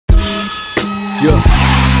Yeah.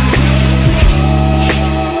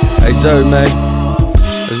 Hey, Jerry, man.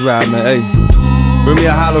 That's right, man. Hey, bring me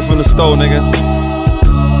a holler from the store, nigga.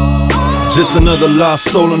 Just another lost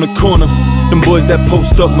soul in the corner. Them boys that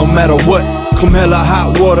post up no matter what. Come hella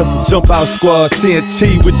hot water, jump out squads,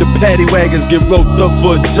 TNT with the paddy wagons, get roped up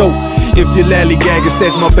for a joke. If you lally-gagging,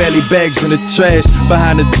 stash my belly bags in the trash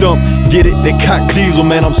behind the dump. Get it? They cock diesel,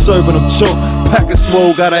 man, I'm serving them chunk. Pack of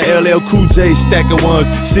swole, got a LL Cool J stack of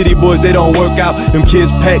ones. City boys, they don't work out. Them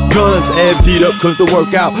kids pack guns, AFD'd up cause the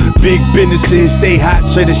workout. Big businesses, stay hot,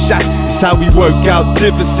 trading shots. It's how we work out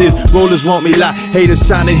differences. Rollers want me locked, haters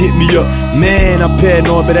trying to hit me up. Man, I'm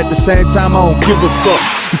paranoid, but at the same time, I don't give a fuck.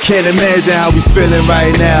 You can't imagine how we feeling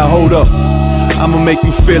right now. Hold up, I'ma make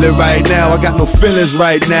you feel it right now. I got no feelings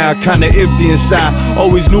right now, kinda empty inside.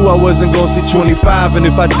 Always knew I wasn't gonna see 25, and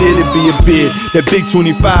if I did, it'd be a bid. That big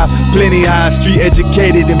 25, plenty high, street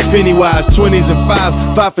educated and penny wise. 20s and 5s,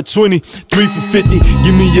 5 for 20, 3 for 50.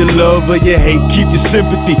 Give me your love or your hate, keep your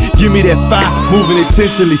sympathy. Give me that fire, moving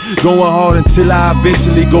intentionally, going hard until I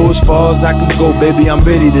eventually go as far as I can go. Baby, I'm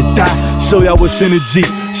ready to die. Show y'all what's in the G.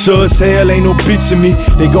 Sure as hell ain't no bitch in me.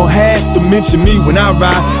 They gon' have to mention me when I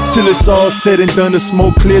ride. Till it's all said and done, the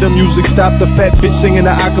smoke clear, the music stop. The fat bitch singing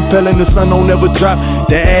the acapella and the sun don't ever drop.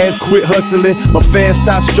 The ass quit hustling, my fans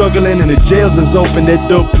stop struggling, and the jails is open. That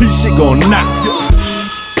dub P shit gon' knock.